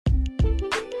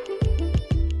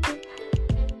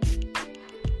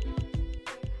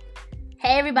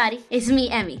Hey everybody, it's me,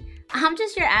 Emmy. I'm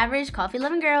just your average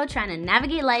coffee-loving girl trying to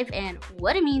navigate life and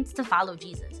what it means to follow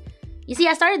Jesus. You see,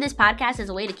 I started this podcast as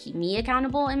a way to keep me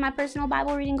accountable in my personal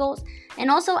Bible reading goals, and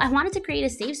also I wanted to create a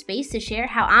safe space to share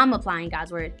how I'm applying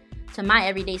God's Word to my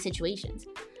everyday situations.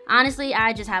 Honestly,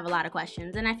 I just have a lot of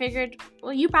questions, and I figured,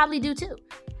 well, you probably do too.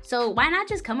 So why not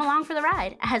just come along for the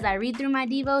ride as I read through my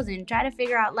devos and try to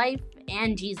figure out life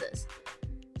and Jesus?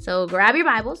 So grab your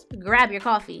Bibles, grab your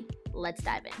coffee, let's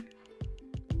dive in.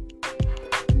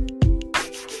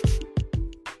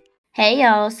 Hey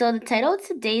y'all, so the title of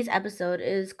today's episode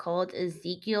is called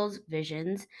Ezekiel's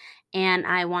Visions, and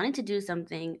I wanted to do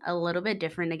something a little bit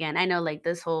different again. I know like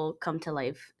this whole Come to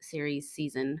Life series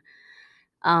season,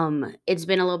 it's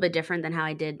been a little bit different than how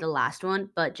I did the last one,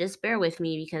 but just bear with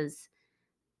me because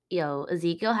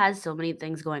Ezekiel has so many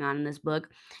things going on in this book,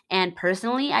 and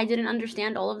personally, I didn't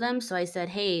understand all of them, so I said,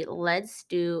 hey, let's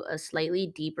do a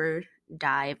slightly deeper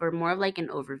dive or more of like an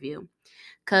overview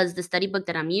because the study book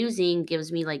that I'm using gives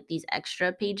me like these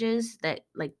extra pages that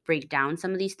like break down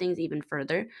some of these things even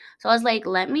further. So I was like,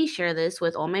 let me share this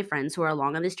with all my friends who are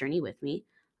along on this journey with me.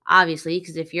 Obviously,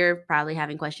 because if you're probably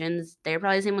having questions, they're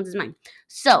probably the same ones as mine.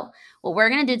 So, what we're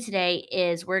going to do today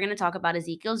is we're going to talk about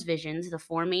Ezekiel's visions, the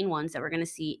four main ones that we're going to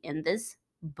see in this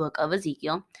book of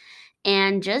Ezekiel,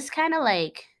 and just kind of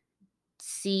like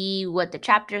see what the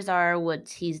chapters are, what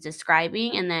he's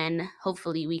describing, and then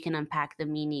hopefully we can unpack the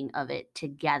meaning of it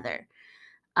together.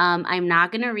 I'm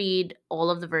not going to read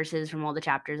all of the verses from all the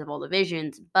chapters of all the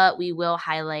visions, but we will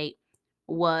highlight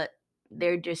what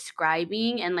they're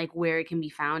describing and like where it can be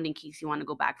found in case you want to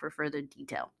go back for further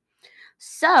detail.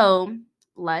 So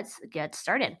let's get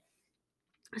started.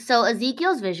 So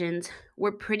Ezekiel's visions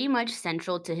were pretty much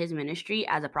central to his ministry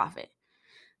as a prophet.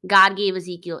 God gave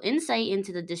Ezekiel insight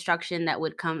into the destruction that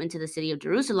would come into the city of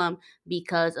Jerusalem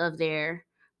because of their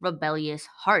rebellious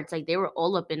hearts. Like they were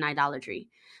all up in idolatry.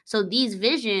 So these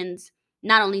visions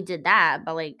not only did that,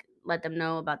 but like let them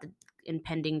know about the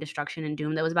impending destruction and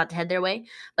doom that was about to head their way,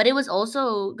 but it was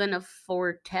also going to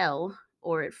foretell,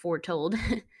 or it foretold,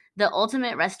 the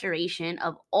ultimate restoration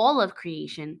of all of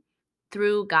creation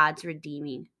through God's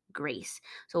redeeming grace.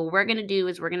 So what we're going to do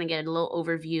is we're going to get a little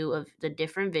overview of the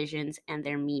different visions and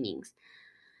their meanings.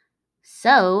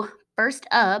 So first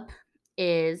up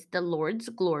is the Lord's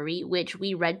glory, which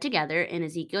we read together in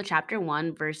Ezekiel chapter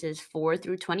 1, verses 4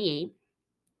 through 28.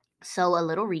 So a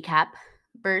little recap.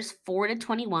 Verse 4 to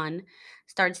 21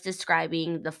 starts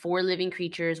describing the four living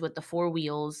creatures with the four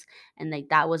wheels, and like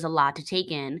that was a lot to take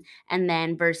in. And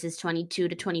then verses 22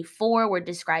 to 24 were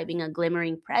describing a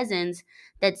glimmering presence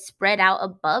that spread out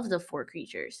above the four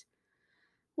creatures.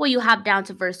 Well, you hop down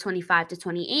to verse 25 to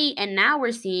 28, and now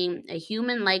we're seeing a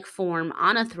human-like form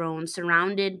on a throne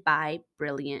surrounded by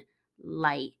brilliant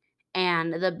light.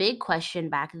 And the big question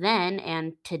back then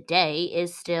and today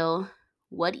is still,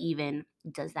 what even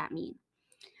does that mean?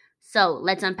 So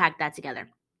let's unpack that together.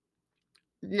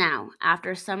 Now,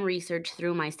 after some research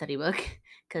through my study book,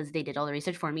 because they did all the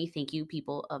research for me, thank you,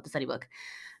 people of the study book,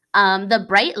 the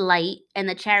bright light and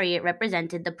the chariot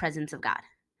represented the presence of God,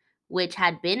 which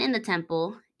had been in the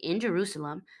temple in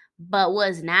Jerusalem, but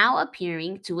was now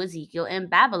appearing to Ezekiel in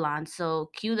Babylon.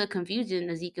 So cue the confusion.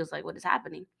 Ezekiel's like, what is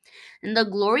happening? And the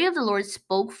glory of the Lord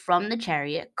spoke from the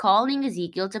chariot, calling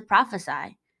Ezekiel to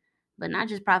prophesy. But not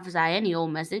just prophesy any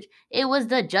old message. It was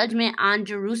the judgment on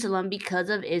Jerusalem because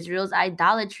of Israel's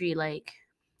idolatry. Like,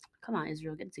 come on,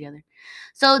 Israel, get it together.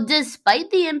 So despite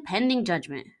the impending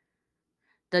judgment,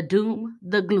 the doom,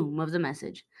 the gloom of the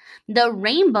message, the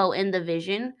rainbow in the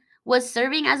vision was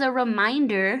serving as a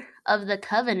reminder of the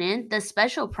covenant, the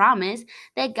special promise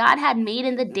that God had made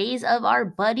in the days of our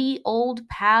buddy old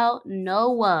pal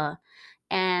Noah.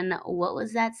 And what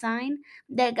was that sign?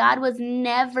 That God was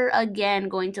never again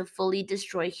going to fully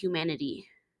destroy humanity,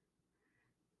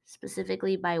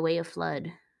 specifically by way of flood.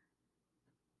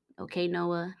 Okay,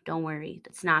 Noah, don't worry.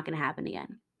 That's not going to happen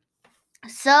again.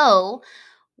 So,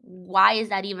 why is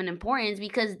that even important? Is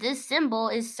because this symbol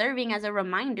is serving as a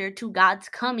reminder to God's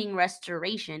coming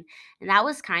restoration. And that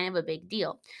was kind of a big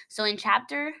deal. So in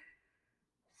chapter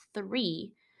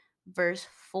 3, verse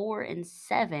 4 and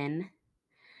 7,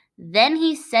 then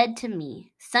he said to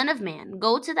me, Son of man,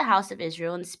 go to the house of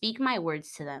Israel and speak my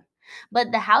words to them.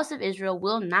 But the house of Israel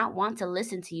will not want to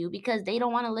listen to you because they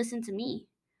don't want to listen to me.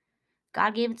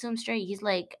 God gave it to him straight. He's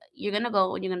like, you're going to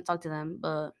go and you're going to talk to them,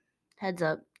 but heads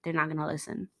up, they're not going to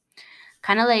listen.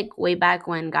 Kind of like way back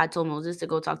when God told Moses to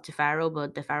go talk to Pharaoh,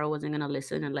 but the Pharaoh wasn't going to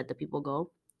listen and let the people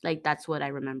go. Like, that's what I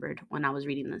remembered when I was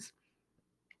reading this.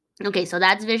 Okay, so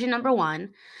that's vision number 1.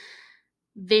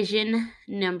 Vision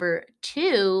number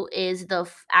 2 is the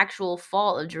actual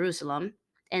fall of Jerusalem.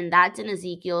 And that's in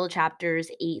Ezekiel chapters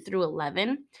 8 through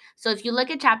 11. So if you look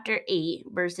at chapter 8,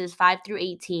 verses 5 through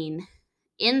 18,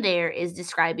 in there is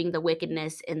describing the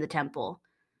wickedness in the temple.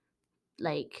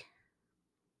 Like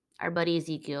our buddy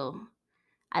Ezekiel,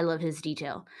 I love his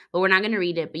detail. But we're not going to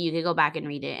read it, but you can go back and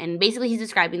read it. And basically, he's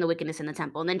describing the wickedness in the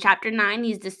temple. And then chapter 9,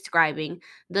 he's describing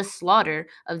the slaughter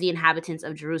of the inhabitants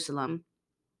of Jerusalem.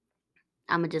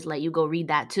 I'm going to just let you go read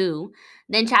that too.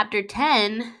 Then chapter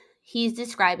 10, he's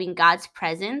describing God's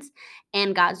presence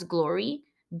and God's glory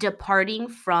departing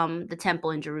from the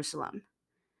temple in Jerusalem.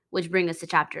 Which brings us to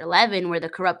chapter 11, where the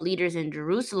corrupt leaders in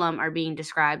Jerusalem are being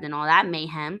described and all that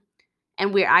mayhem.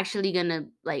 And we're actually going to,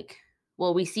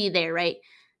 we see there, right,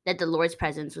 that the Lord's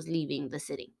presence was leaving the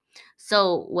city.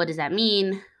 So what does that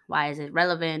mean? Why is it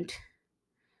relevant?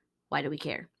 Why do we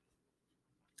care?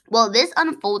 Well, this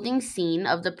unfolding scene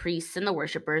of the priests and the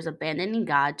worshipers abandoning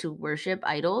God to worship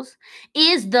idols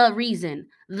is the reason,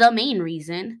 the main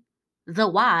reason, the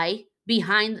why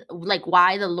behind,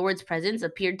 why the Lord's presence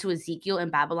appeared to Ezekiel in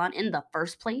Babylon in the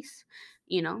first place.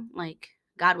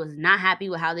 God was not happy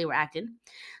with how they were acting.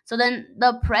 So then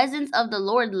the presence of the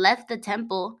Lord left the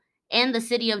temple and the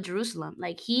city of Jerusalem.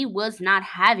 He was not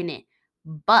having it,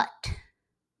 but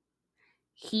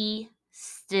he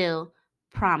still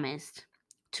promised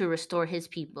to restore his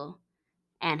people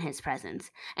and his presence.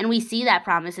 And we see that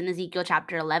promise in Ezekiel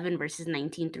chapter 11, verses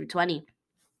 19 through 20,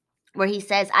 where he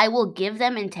says, I will give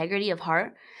them integrity of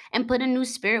heart and put a new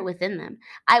spirit within them.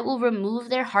 I will remove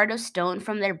their heart of stone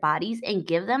from their bodies and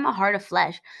give them a heart of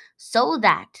flesh, so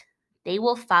that they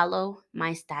will follow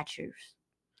my statutes,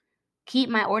 keep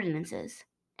my ordinances,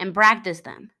 and practice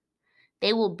them.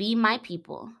 They will be my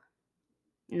people,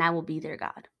 and I will be their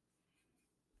God.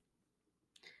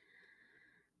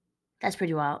 That's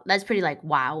pretty wild. That's pretty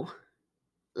wow.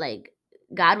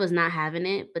 God was not having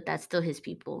it, but that's still his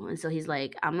people. And so he's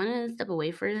like, I'm going to step away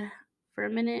for a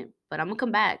minute, but I'm going to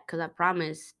come back because I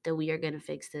promise that we are going to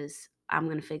fix this. I'm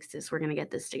going to fix this. We're going to get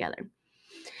this together.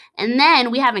 And then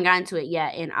we haven't gotten to it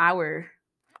yet in our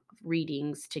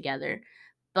readings together,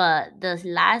 but the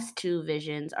last two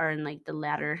visions are in the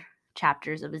latter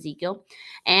chapters of Ezekiel.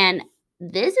 And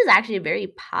this is actually a very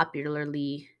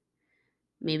popularly,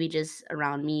 maybe just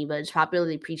around me, but it's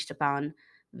popularly preached upon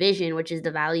vision, which is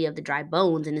the valley of the dry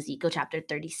bones in Ezekiel chapter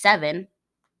 37,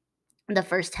 the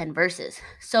first 10 verses.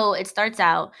 So it starts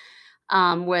out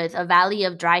with a valley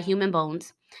of dry human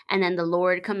bones, and then the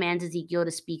Lord commands Ezekiel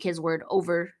to speak his word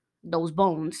over those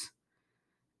bones.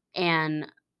 And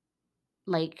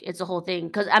it's a whole thing.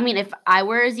 Because if I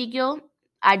were Ezekiel,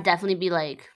 I'd definitely be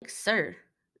like, sir,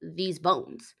 these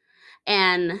bones.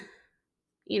 And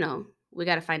we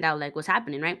got to find out what's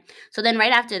happening, right? So then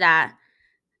right after that,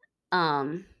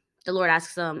 the Lord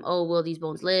asks him, oh, will these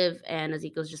bones live? And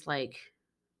Ezekiel's just like,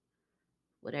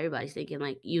 what everybody's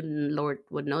thinking, you, Lord,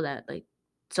 would know that.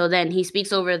 So then he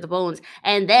speaks over the bones.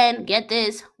 And then, get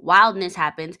this, wildness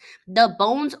happens. The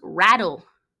bones rattle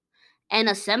and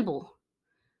assemble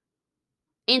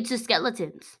into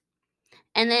skeletons.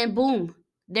 And then, boom,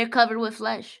 they're covered with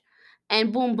flesh.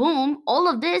 And boom, boom, all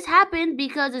of this happened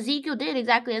because Ezekiel did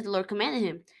exactly as the Lord commanded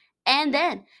him. And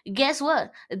then, guess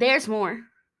what? There's more.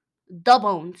 The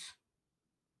bones.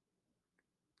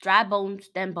 Dry bones,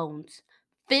 then bones.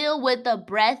 Fill with the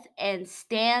breath and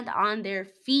stand on their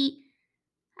feet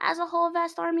as a whole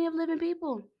vast army of living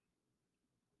people.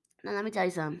 Now, let me tell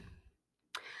you something.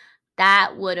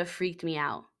 That would have freaked me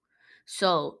out.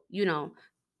 So,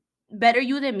 better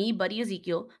you than me, buddy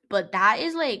Ezekiel. But that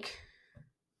is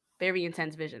very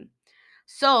intense vision.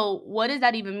 So, what does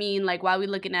that even mean? Why are we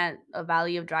looking at a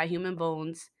valley of dry human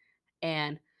bones?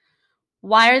 And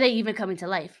why are they even coming to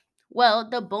life? Well,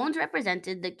 the bones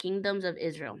represented the kingdoms of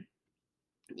Israel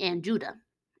and Judah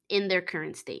in their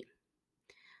current state.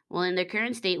 Well, in their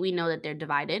current state, we know that they're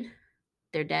divided,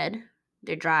 they're dead,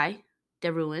 they're dry,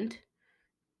 they're ruined.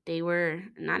 They were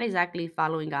not exactly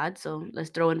following God, so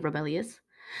let's throw in rebellious.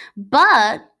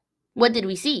 But what did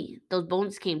we see? Those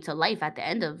bones came to life at the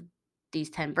end of these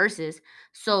 10 verses.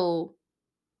 So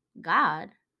God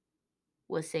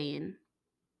was saying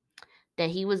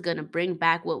that he was going to bring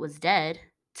back what was dead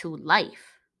to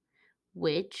life,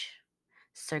 which,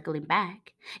 circling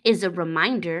back, is a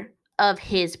reminder of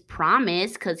his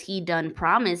promise, because he done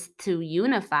promised to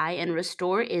unify and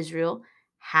restore Israel.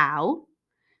 How?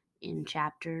 In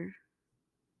chapter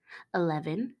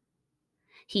 11.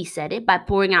 He said it by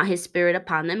pouring out his spirit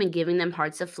upon them and giving them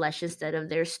hearts of flesh instead of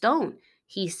their stone.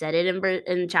 He said it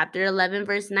in chapter 11,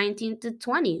 verse 19 to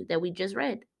 20 that we just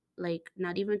read,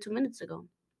 not even 2 minutes ago.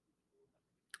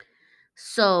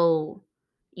 So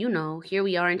Here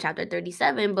we are in chapter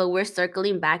 37, but we're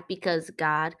circling back because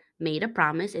God made a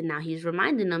promise and now he's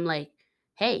reminding them, like,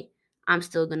 hey, I'm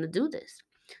still going to do this.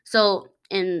 So,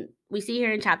 and we see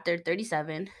here in chapter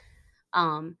 37,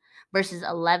 verses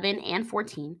 11 and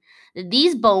 14, that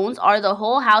these bones are the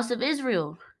whole house of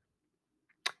Israel.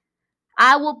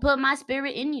 I will put my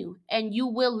spirit in you, and you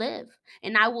will live,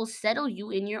 and I will settle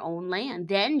you in your own land.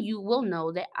 Then you will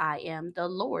know that I am the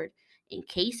Lord. In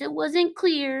case it wasn't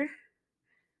clear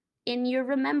in your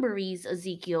rememberies,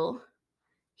 Ezekiel,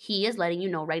 he is letting you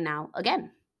know right now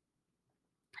again.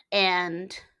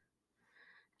 And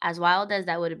as wild as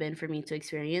that would have been for me to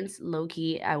experience, low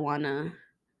key, I wanna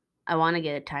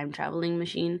get a time traveling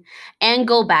machine and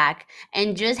go back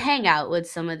and just hang out with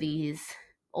some of these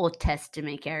Old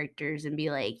Testament characters and be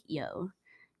like, yo,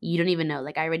 you don't even know.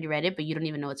 Like, I already read it, but you don't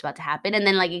even know what's about to happen. And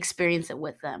then, like, experience it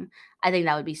with them. I think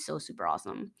that would be so super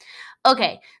awesome.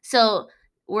 Okay, so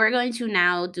we're going to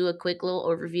now do a quick little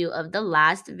overview of the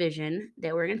last vision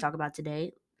that we're going to talk about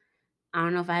today. I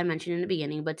don't know if I had mentioned in the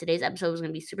beginning, but today's episode was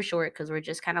going to be super short because we're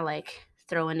just kind of like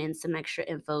throwing in some extra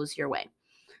infos your way.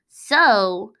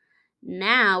 So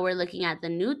now we're looking at the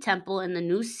new temple and the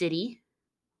new city.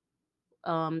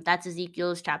 That's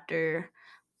Ezekiel's chapter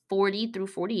 40 through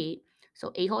 48.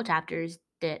 So 8 whole chapters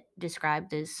that describe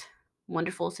this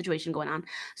wonderful situation going on.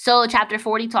 So chapter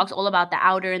 40 talks all about the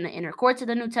outer and the inner courts of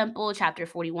the new temple. Chapter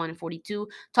 41 and 42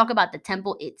 talk about the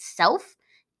temple itself,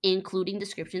 including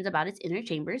descriptions about its inner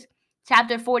chambers.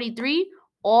 Chapter 43,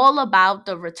 all about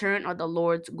the return of the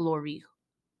Lord's glory.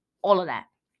 All of that.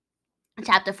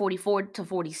 Chapter 44 to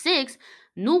 46,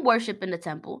 new worship in the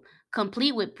temple,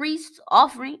 complete with priests,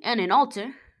 offering, and an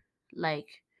altar. Like,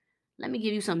 let me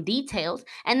give you some details.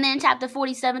 And then chapter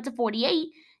 47 to 48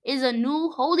 is a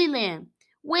new holy land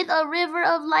with a river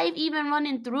of life even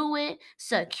running through it,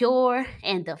 secure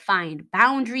and defined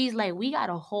boundaries. Like, we got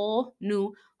a whole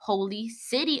new holy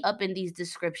city up in these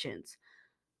descriptions.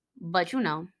 But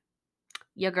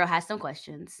your girl has some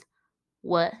questions.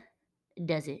 What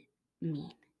does it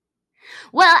mean?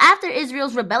 Well, after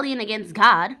Israel's rebellion against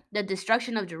God, the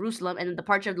destruction of Jerusalem, and the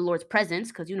departure of the Lord's presence,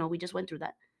 because we just went through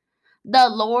that, the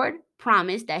Lord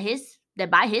promised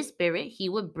that by his spirit he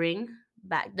would bring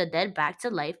back the dead back to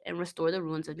life and restore the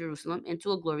ruins of Jerusalem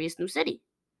into a glorious new city.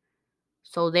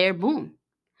 So there, boom.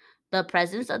 The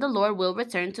presence of the Lord will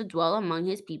return to dwell among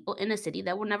his people in a city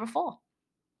that will never fall.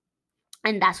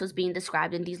 And that's what's being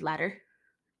described in these latter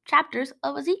chapters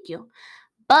of Ezekiel.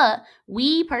 But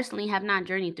we personally have not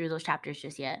journeyed through those chapters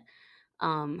just yet.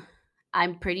 I'm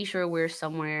pretty sure we're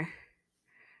somewhere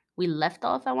we left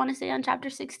off, I want to say, on chapter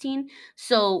 16.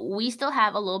 So we still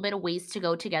have a little bit of ways to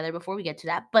go together before we get to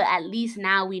that. But at least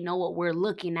now we know what we're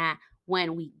looking at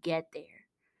when we get there.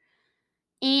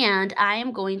 And I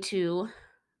am going to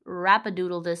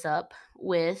rap-a-doodle this up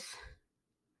with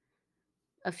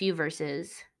a few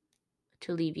verses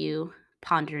to leave you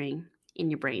pondering in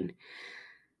your brain.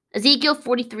 Ezekiel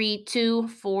 43, 2,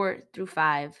 4 through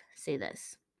 5 say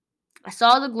this. I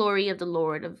saw the glory of the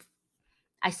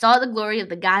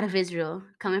God of Israel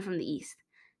coming from the east.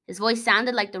 His voice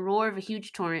sounded like the roar of a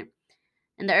huge torrent,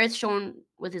 and the earth shone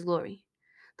with his glory.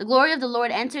 The glory of the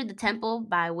Lord entered the temple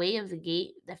by way of the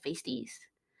gate that faced east.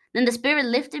 Then the Spirit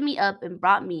lifted me up and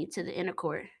brought me to the inner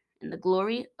court, and the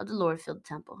glory of the Lord filled the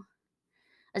temple.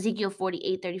 Ezekiel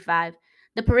 48:35.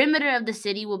 The perimeter of the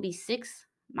city will be 6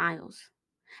 miles,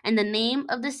 and the name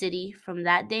of the city from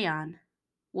that day on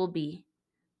will be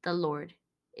The Lord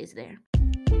is There.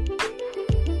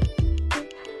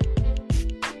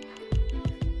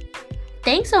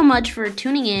 Thanks so much for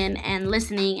tuning in and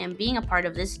listening and being a part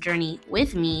of this journey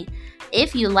with me.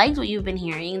 If you liked what you've been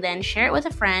hearing, then share it with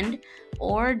a friend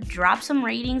or drop some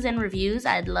ratings and reviews.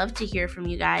 I'd love to hear from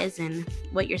you guys and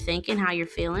what you're thinking, how you're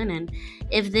feeling, and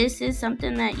if this is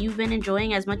something that you've been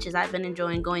enjoying as much as I've been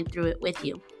enjoying going through it with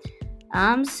you.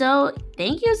 So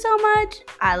thank you so much.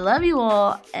 I love you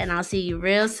all, and I'll see you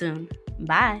real soon.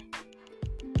 Bye.